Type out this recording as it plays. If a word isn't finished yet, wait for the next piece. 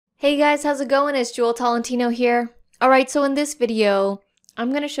Hey guys, how's it going? It's Jewel Tolentino here. Alright, so in this video, I'm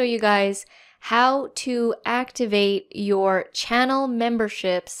going to show you guys how to activate your channel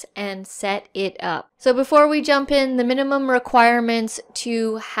memberships and set it up. So before we jump in, the minimum requirements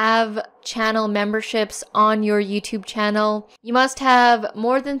to have channel memberships on your YouTube channel: you must have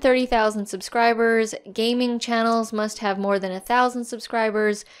more than 30,000 subscribers, gaming channels must have more than 1,000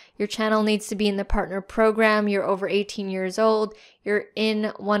 subscribers, your channel needs to be in the partner program, you're over 18 years old, you're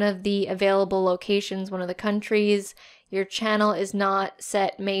in one of the available locations, one of the countries, your channel is not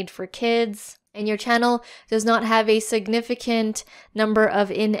made for kids, and your channel does not have a significant number of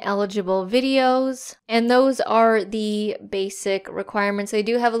ineligible videos. And those are the basic requirements. They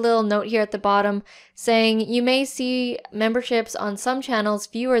do have a little note here at the bottom saying you may see memberships on some channels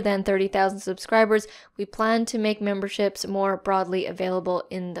fewer than 30,000 subscribers. We plan to make memberships more broadly available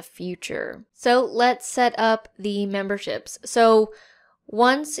in the future. So let's set up the memberships. So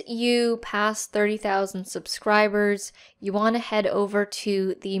once you pass 30,000 subscribers, you want to head over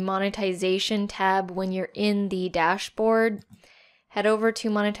to the monetization tab when you're in the dashboard. Head over to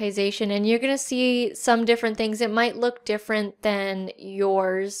monetization and you're going to see some different things. It might look different than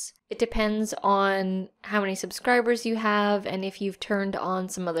yours. It depends on how many subscribers you have and if you've turned on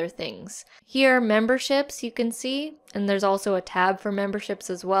some other things. Here, memberships you can see, and there's also a tab for memberships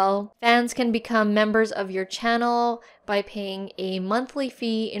as well. Fans can become members of your channel by paying a monthly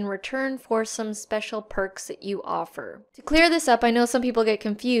fee in return for some special perks that you offer. To clear this up, I know some people get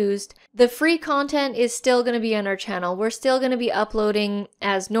confused. The free content is still going to be on our channel. We're still going to be uploading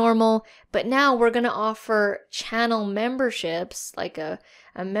as normal, but now we're going to offer channel memberships, like a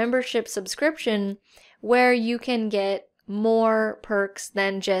membership subscription, where you can get more perks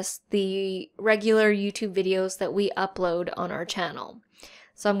than just the regular YouTube videos that we upload on our channel.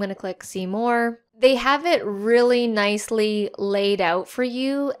 So I'm going to click see more. They have it really nicely laid out for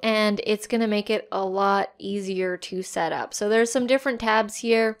you, and it's going to make it a lot easier to set up. So there's some different tabs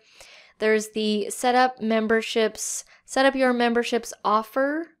here. There's the set up your memberships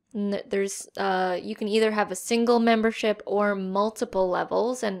offer. There's you can either have a single membership or multiple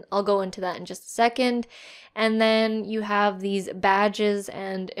levels, and I'll go into that in just a second. And then you have these badges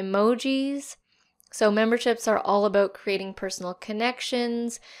and emojis. So memberships are all about creating personal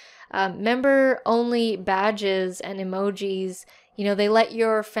connections. Member-only badges and emojis, you know, they let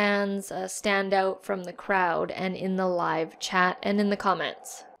your fans stand out from the crowd and in the live chat and in the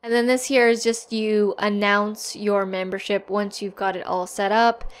comments. And then this here is just you announce your membership once you've got it all set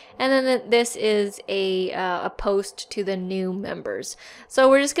up. And then this is a post to the new members. So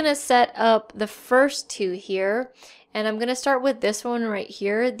we're just going to set up the first two here. And I'm going to start with this one right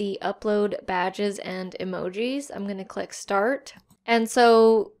here, the upload badges and emojis. I'm going to click start. And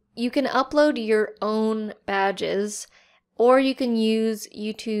so you can upload your own badges, or you can use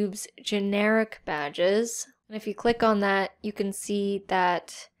YouTube's generic badges. And if you click on that, you can see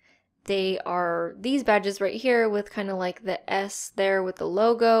that they are these badges right here with kind of like the S there with the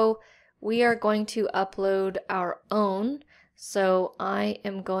logo. We are going to upload our own. So I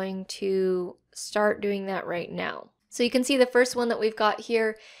am going to start doing that right now. So you can see the first one that we've got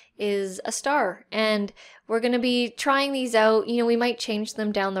here is a star, and we're going to be trying these out. You know, we might change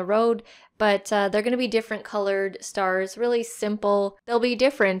them down the road, but they're going to be different colored stars, really simple. They'll be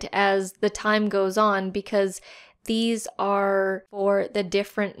different as the time goes on because these are for the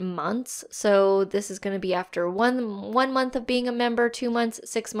different months. So this is going to be after one month of being a member, 2 months,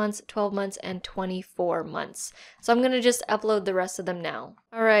 6 months, 12 months, and 24 months. So I'm going to just upload the rest of them now.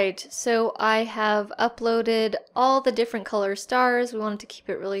 All right, so I have uploaded all the different color stars. We wanted to keep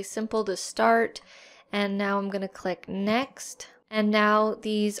it really simple to start. And now I'm going to click next. And now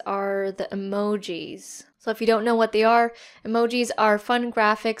these are the emojis. So if you don't know what they are, emojis are fun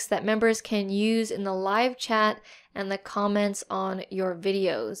graphics that members can use in the live chat and the comments on your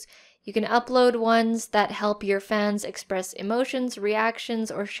videos. You can upload ones that help your fans express emotions,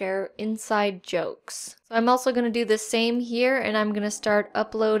 reactions, or share inside jokes. So I'm also going to do the same here, and I'm going to start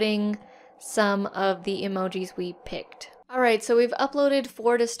uploading some of the emojis we picked. Alright, so we've uploaded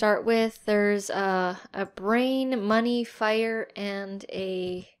 4 to start with. There's a brain, money, fire, and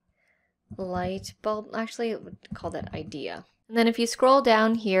a light bulb. Actually, I would call that idea. And then if you scroll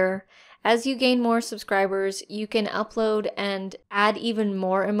down here, as you gain more subscribers, you can upload and add even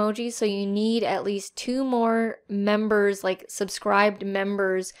more emojis. So you need at least 2 more members, like subscribed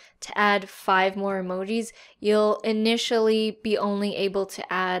members, to add 5 more emojis. You'll initially be only able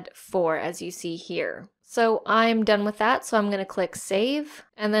to add 4, as you see here. So I'm done with that, so I'm going to click save.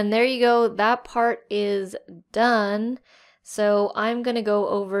 And then there you go, that part is done. So I'm going to go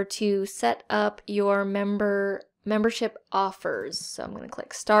over to set up your member membership offers. So I'm going to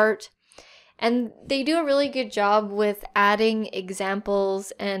click start. And they do a really good job with adding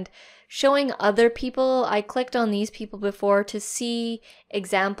examples and showing other people. I clicked on these people before to see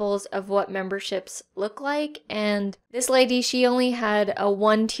examples of what memberships look like. And this lady, she only had a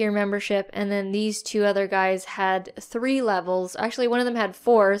 1-tier membership, and then these 2 other guys had 3 levels. Actually, one of them had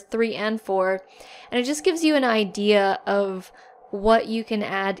 4, 3 and 4. And it just gives you an idea of what you can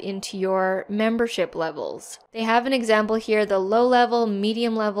add into your membership levels. They have an example here, the low level,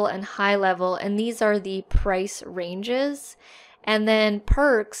 medium level, and high level, and these are the price ranges. And then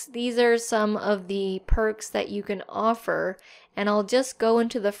perks, these are some of the perks that you can offer, and I'll just go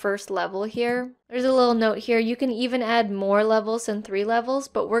into the first level here. There's a little note here, you can even add more levels than 3 levels,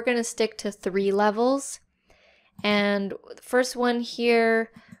 but we're going to stick to 3 levels. And the first one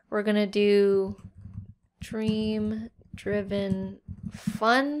here, we're going to do dream driven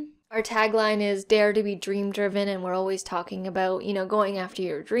fun. Our tagline is dare to be dream driven, and we're always talking about, you know, going after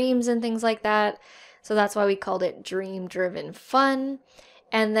your dreams and things like that. So that's why we called it dream driven fun.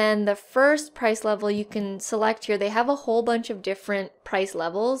 And then the first price level you can select here. They have a whole bunch of different price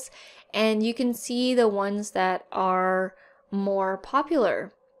levels, and you can see the ones that are more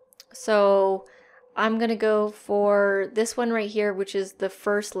popular. So I'm gonna go for this one right here, which is the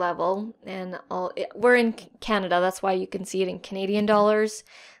first level, and we're in Canada, that's why you can see it in Canadian dollars.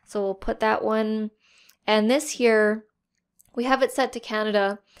 So we'll put that one, and this here, we have it set to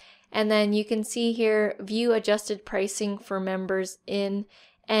Canada, and then you can see here, view adjusted pricing for members in,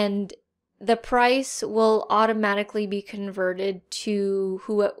 and the price will automatically be converted to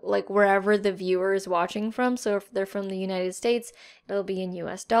wherever the viewer is watching from. So if they're from the United States, it'll be in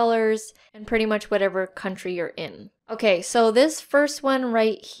US dollars, and pretty much whatever country you're in. Okay, so this first one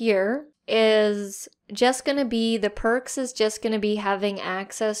right here is just going to be, the perks is just going to be having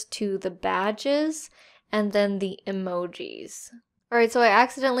access to the badges and then the emojis. All right, so I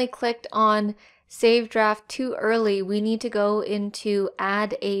accidentally clicked on save draft too early. We need to go into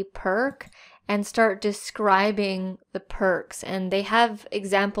add a perk and start describing the perks, and they have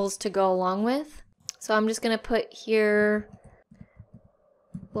examples to go along with. So I'm just going to put here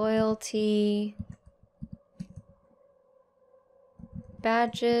loyalty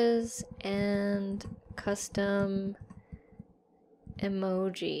badges and custom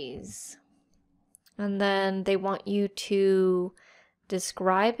emojis, and then they want you to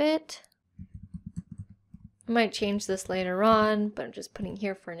describe it. I might change this later on, but I'm just putting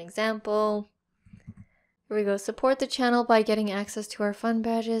here for an example. Here we go. Support the channel by getting access to our fun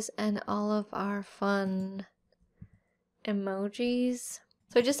badges and all of our fun emojis.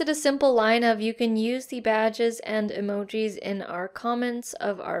 So I just did a simple line of, you can use the badges and emojis in our comments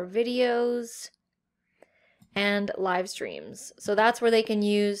of our videos and live streams. So that's where they can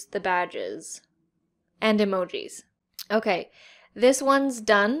use the badges and emojis. Okay, this one's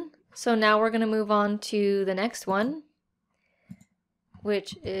done. So now we're going to move on to the next one,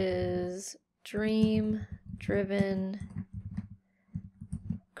 which is dream driven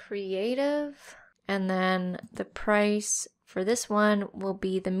creative. And then the price for this one will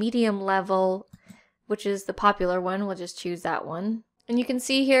be the medium level, which is the popular one. We'll just choose that one. And you can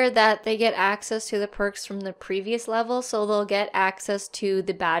see here that they get access to the perks from the previous level. So they'll get access to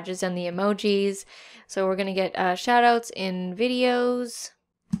the badges and the emojis. So we're going to get shout outs in videos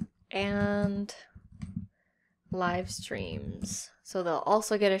and live streams. So they'll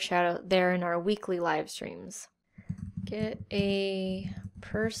also get a shout out there in our weekly live streams. Get a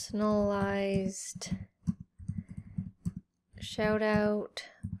personalized shout out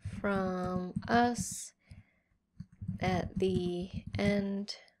from us at the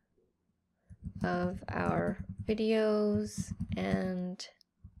end of our videos and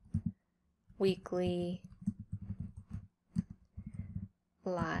weekly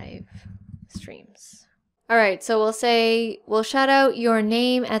live streams. All right, so we'll shout out your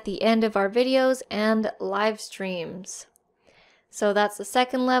name at the end of our videos and live streams. So that's the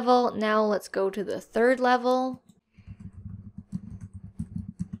second level. Now let's go to the third level.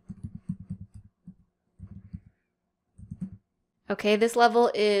 Okay, this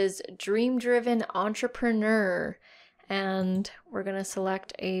level is Dream Driven Entrepreneur, and we're gonna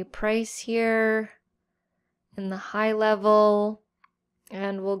select a price here in the high level,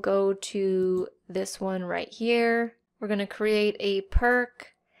 and we'll go to this one right here. We're gonna create a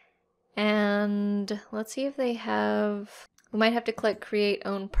perk, and let's see if they have, we might have to click create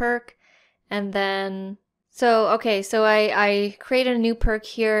own perk, and then so I created a new perk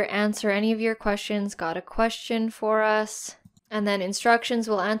here, answer any of your questions, got a question for us. And then instructions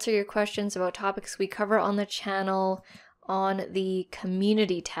will answer your questions about topics we cover on the channel on the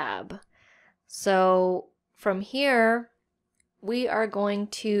community tab. So from here, we are going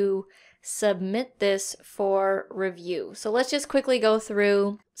to submit this for review. So let's just quickly go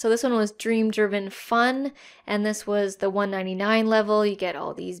through. So this one was Dream Driven Fun, and this was the 199 level. You get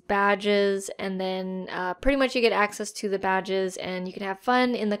all these badges, and then pretty much you get access to the badges, and you can have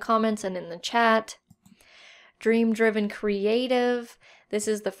fun in the comments and in the chat. Dream Driven Creative, this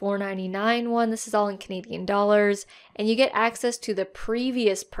is the $4.99 one. This is all in Canadian dollars, and you get access to the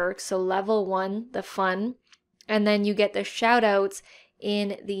previous perks, so level 1, the fun, and then you get the shout outs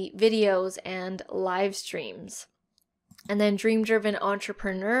in the videos and live streams. And then Dream Driven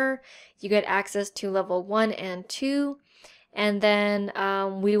Entrepreneur, you get access to level 1 and 2. And then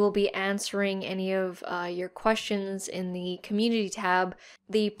we will be answering any of your questions in the community tab,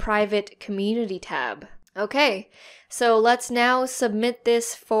 the private community tab. Okay, so let's now submit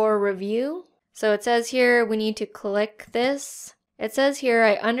this for review. So it says here we need to click this. It says here,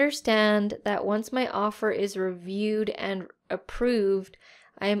 I understand that once my offer is reviewed and approved,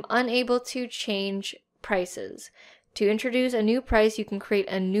 I am unable to change prices. To introduce a new price, you can create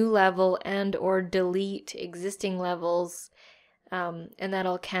a new level and or delete existing levels, and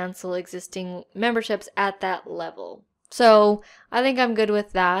that'll cancel existing memberships at that level. So I think I'm good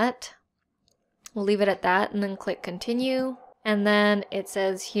with that. We'll leave it at that and then click continue. And then it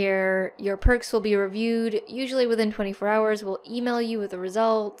says here, your perks will be reviewed usually within 24 hours. We'll email you with the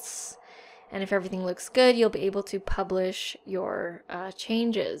results. And if everything looks good, you'll be able to publish your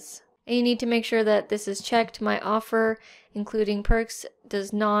changes. And you need to make sure that this is checked. My offer, including perks,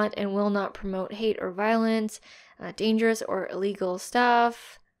 does not and will not promote hate or violence, dangerous or illegal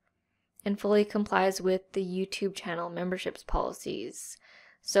stuff, and fully complies with the YouTube channel memberships policies.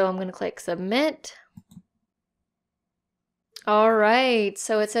 So I'm going to click submit. All right,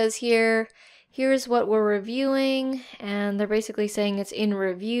 so it says here, here's what we're reviewing, and they're basically saying it's in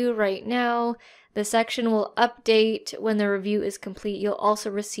review right now. The section will update when the review is complete. You'll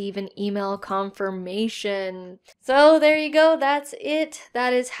also receive an email confirmation. So there you go, that's it.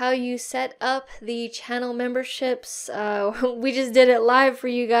 That is how you set up the channel memberships. We just did it live for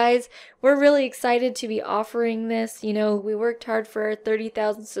you guys. We're really excited to be offering this. You know, we worked hard for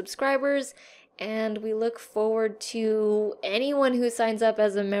 30,000 subscribers, and we look forward to anyone who signs up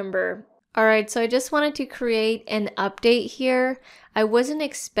as a member. Alright, so I just wanted to create an update here. I wasn't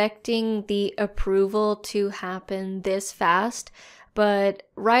expecting the approval to happen this fast, but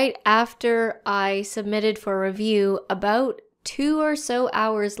right after I submitted for review, about 2 or so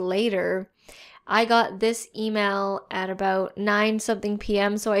hours later, I got this email at about 9 something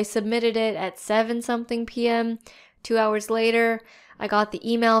p.m. So I submitted it at 7 something p.m. 2 hours later, I got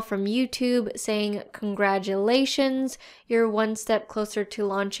the email from YouTube saying, congratulations, you're one step closer to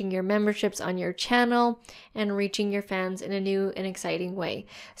launching your memberships on your channel and reaching your fans in a new and exciting way.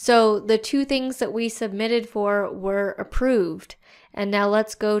 So the 2 things that we submitted for were approved. And now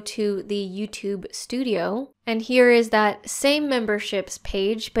let's go to the YouTube studio. And here is that same memberships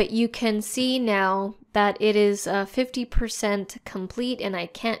page, but you can see now that it is 50% complete, and I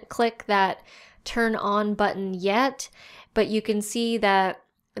can't click that turn on button yet. But you can see that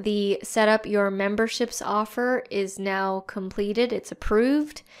the set up your memberships offer is now completed. It's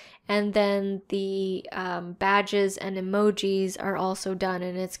approved. And then the badges and emojis are also done,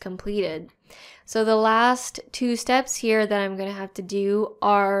 and it's completed. So the last 2 steps here that I'm going to have to do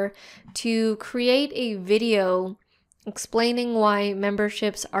are to create a video explaining why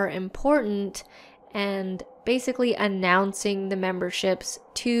memberships are important and basically announcing the memberships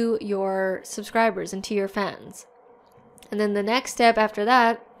to your subscribers and to your fans. And then the next step after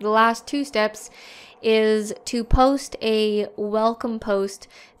that, the last 2 steps, is to post a welcome post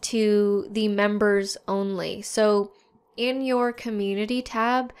to the members only. So in your community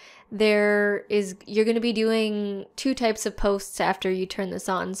tab, you're going to be doing 2 types of posts after you turn this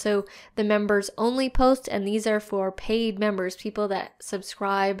on. So the members only post, and these are for paid members, people that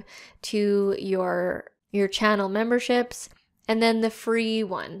subscribe to your channel memberships. And then the free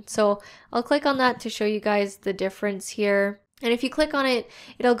one. So I'll click on that to show you guys the difference here. And if you click on it,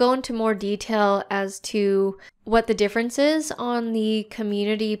 it'll go into more detail as to what the difference is on the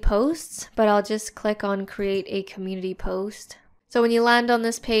community posts, but I'll just click on create a community post. So when you land on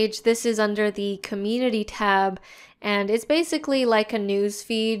this page, this is under the community tab, and it's basically like a news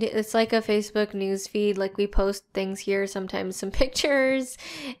feed. It's like a Facebook news feed. Like, we post things here, sometimes some pictures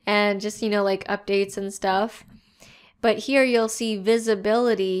and just, you know, like updates and stuff. But here you'll see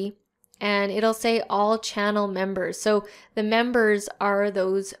visibility, and it'll say all channel members. So the members are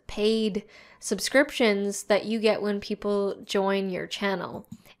those paid subscriptions that you get when people join your channel.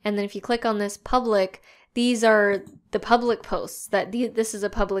 And then if you click on this public, these are the public posts. This is a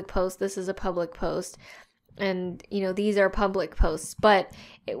public post, this is a public post. And, you know, these are public posts. But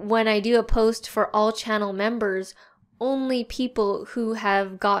when I do a post for all channel members, only people who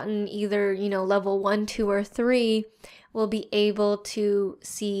have gotten either, you know, level 1, 2, or 3 will be able to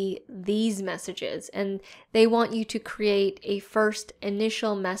see these messages. And they want you to create a first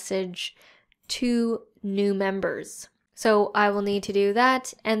initial message to new members. So I will need to do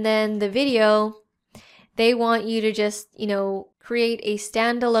that. And then the video, they want you to just, you know, create a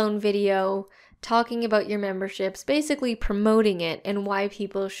standalone video talking about your memberships, basically promoting it and why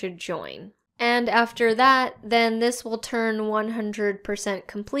people should join. And after that, then this will turn 100%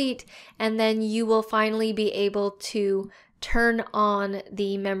 complete, and then you will finally be able to turn on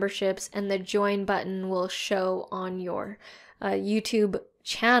the memberships and the join button will show on your YouTube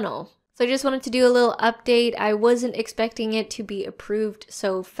channel. So I just wanted to do a little update. I wasn't expecting it to be approved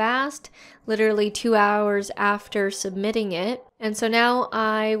so fast, literally 2 hours after submitting it. And so now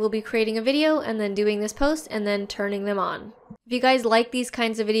I will be creating a video and then doing this post and then turning them on. If you guys like these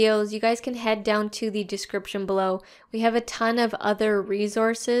kinds of videos, you guys can head down to the description below. We have a ton of other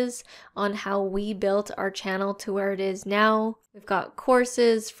resources on how we built our channel to where it is now. We've got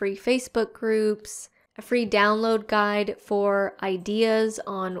courses, free Facebook groups, a free download guide for ideas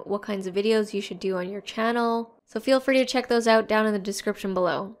on what kinds of videos you should do on your channel. So feel free to check those out down in the description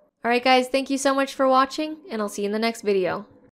below. Alright guys, thank you so much for watching, and I'll see you in the next video.